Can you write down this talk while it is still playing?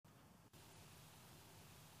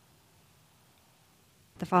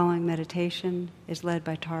The following meditation is led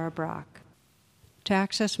by Tara Brach. To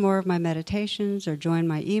access more of my meditations or join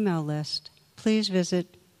my email list, please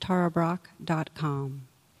visit tarabrach.com.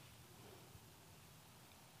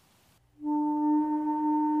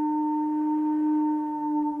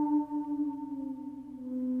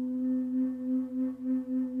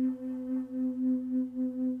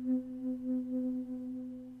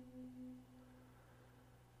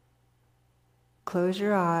 Close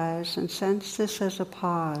your eyes and sense this as a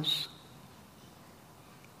pause.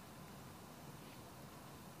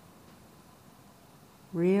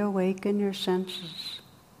 Reawaken your senses.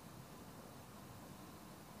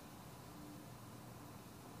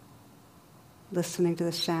 Listening to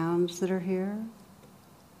the sounds that are here.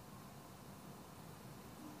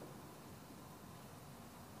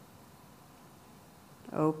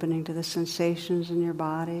 Opening to the sensations in your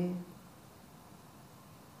body.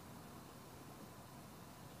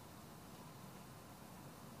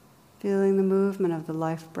 Feeling the movement of the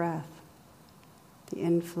life breath, the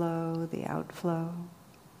inflow, the outflow.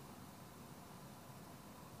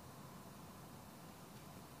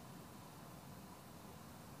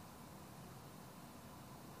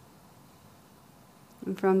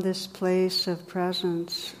 And from this place of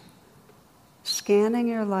presence, scanning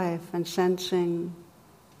your life and sensing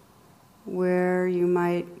where you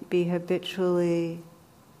might be habitually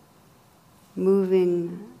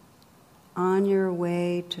moving on your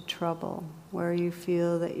way to trouble, where you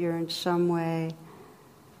feel that you're in some way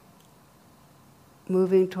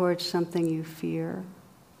moving towards something you fear.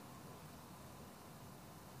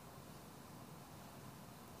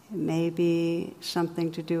 It may be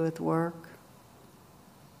something to do with work,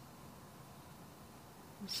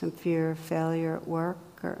 some fear of failure at work,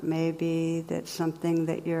 or it may be that something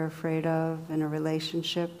that you're afraid of in a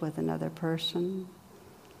relationship with another person.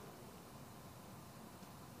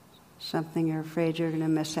 Something you're afraid you're going to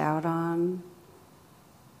miss out on.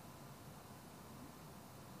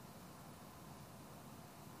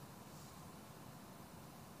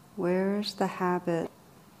 Where is the habit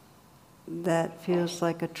that feels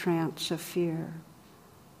like a trance of fear,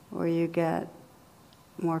 where you get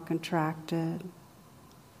more contracted,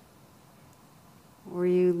 where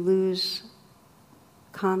you lose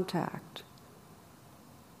contact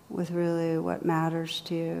with really what matters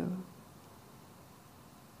to you?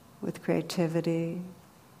 With creativity,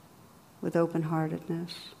 with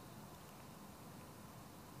open-heartedness.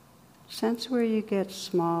 Sense where you get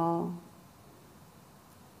small,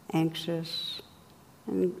 anxious,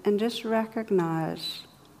 and just recognize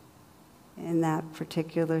in that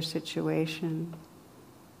particular situation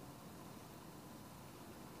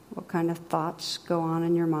what kind of thoughts go on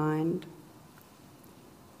in your mind.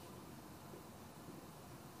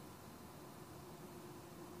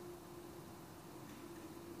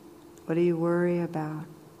 What do you worry about?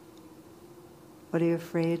 What are you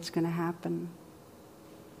afraid is going to happen?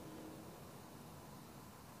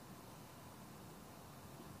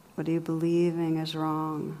 What are you believing is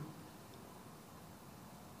wrong?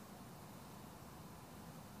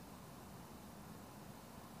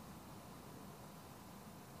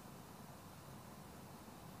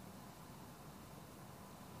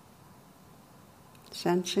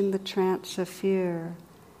 Sensing the trance of fear,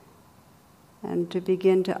 and to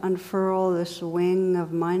begin to unfurl this wing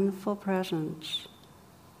of mindful presence,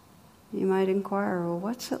 you might inquire, well,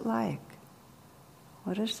 what's it like?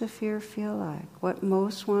 What does the fear feel like? What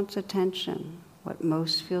most wants attention? What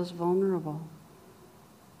most feels vulnerable?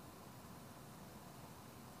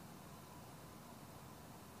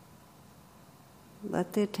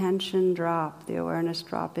 Let the attention drop, the awareness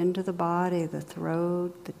drop into the body, the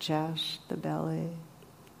throat, the chest, the belly.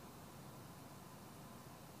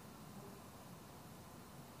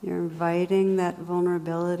 You're inviting that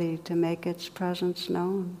vulnerability to make its presence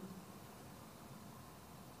known.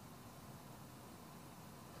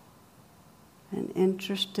 An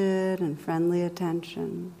interested and friendly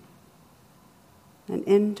attention, an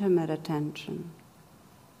intimate attention.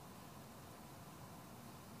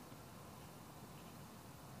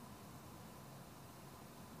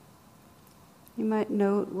 You might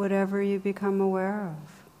note whatever you become aware of.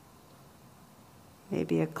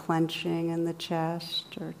 Maybe a clenching in the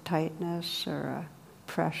chest, or tightness, or a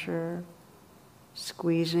pressure,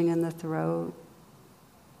 squeezing in the throat,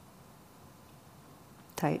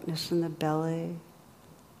 tightness in the belly.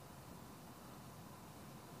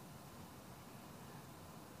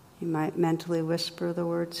 You might mentally whisper the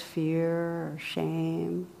words fear or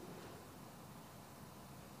shame.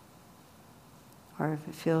 Or if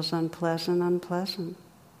it feels unpleasant, unpleasant.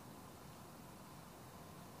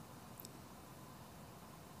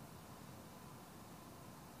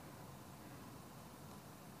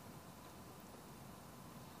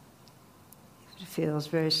 feels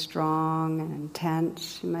very strong and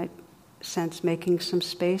intense, you might sense making some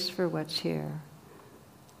space for what's here,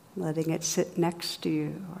 letting it sit next to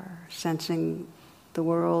you, or sensing the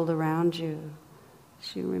world around you,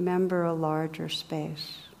 so you remember a larger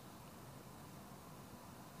space.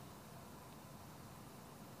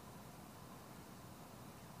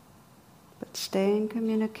 But stay in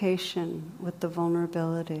communication with the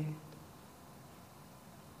vulnerability.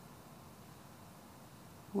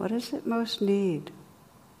 What does it most need?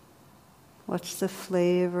 What's the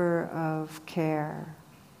flavor of care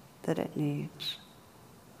that it needs?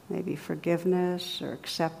 Maybe forgiveness or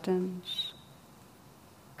acceptance,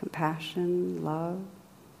 compassion, love.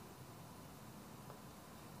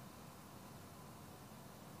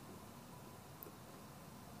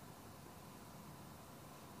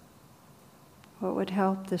 What would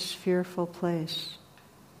help this fearful place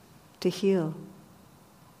to heal?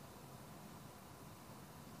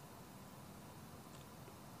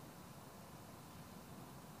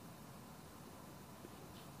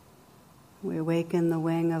 We awaken the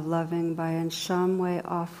wing of loving by in some way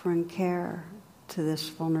offering care to this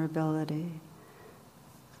vulnerability.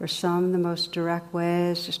 For some, the most direct way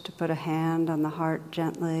is just to put a hand on the heart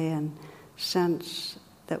gently and sense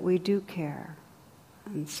that we do care,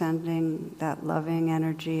 and sending that loving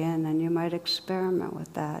energy in. And you might experiment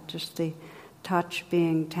with that, just the touch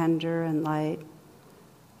being tender and light,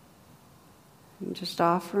 and just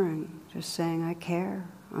offering, just saying, I care,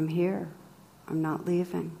 I'm here, I'm not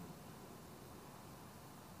leaving.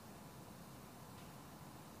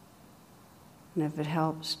 And if it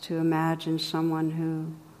helps to imagine someone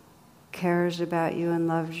who cares about you and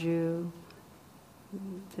loves you,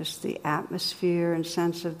 just the atmosphere and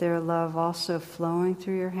sense of their love also flowing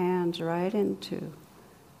through your hands right into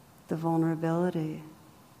the vulnerability.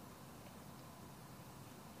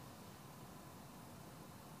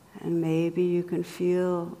 And maybe you can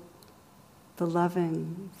feel the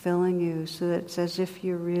loving filling you, so that it's as if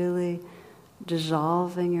you're really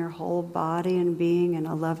dissolving your whole body and being in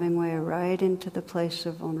a loving way right into the place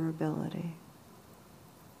of vulnerability.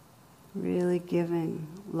 Really giving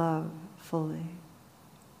love fully.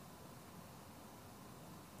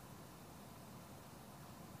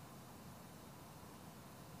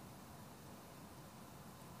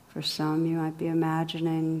 For some, you might be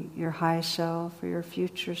imagining your high self or your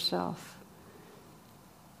future self.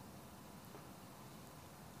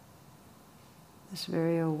 This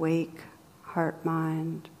very awake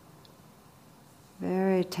heart-mind,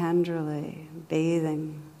 very tenderly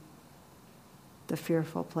bathing the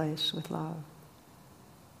fearful place with love.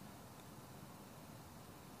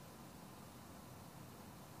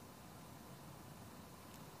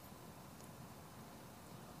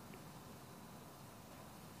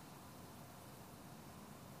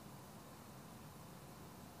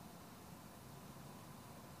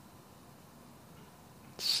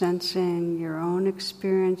 Sensing your own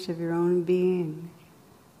experience of your own being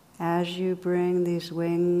as you bring these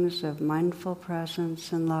wings of mindful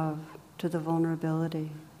presence and love to the vulnerability.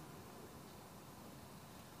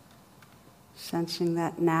 Sensing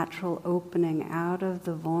that natural opening out of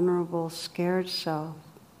the vulnerable, scared self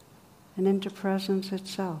and into presence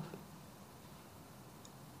itself.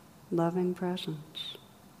 Loving presence.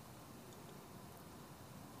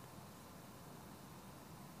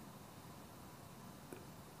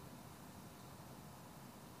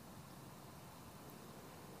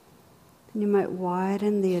 You might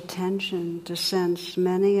widen the attention to sense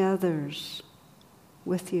many others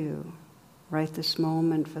with you right this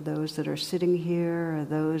moment, for those that are sitting here or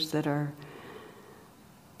those that are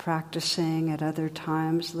practicing at other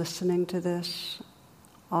times, listening to this.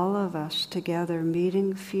 All of us together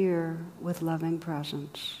meeting fear with loving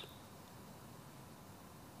presence.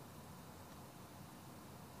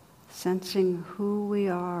 Sensing who we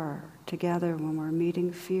are together when we're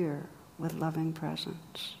meeting fear with loving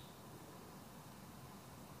presence.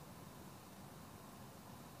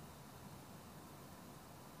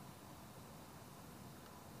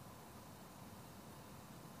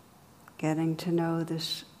 Getting to know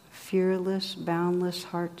this fearless, boundless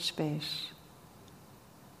heart space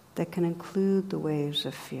that can include the waves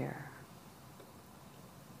of fear.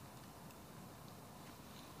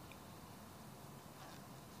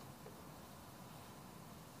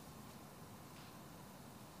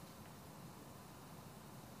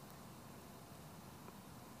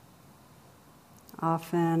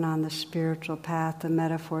 Often on the spiritual path, the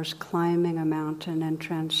metaphor is climbing a mountain and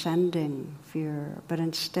transcending fear, but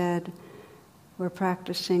instead we're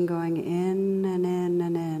practicing going in and in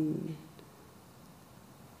and in,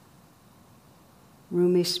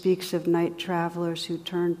 Rumi speaks of night travelers who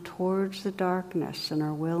turn towards the darkness and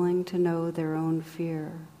are willing to know their own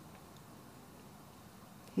fear.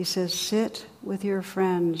 He says, sit with your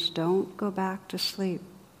friends, don't go back to sleep.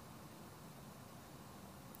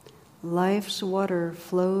 Life's water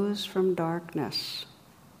flows from darkness.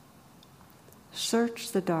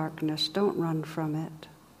 Search the darkness, don't run from it.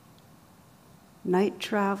 Night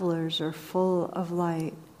travelers are full of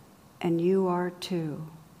light, and you are too.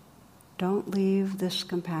 Don't leave this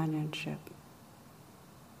companionship.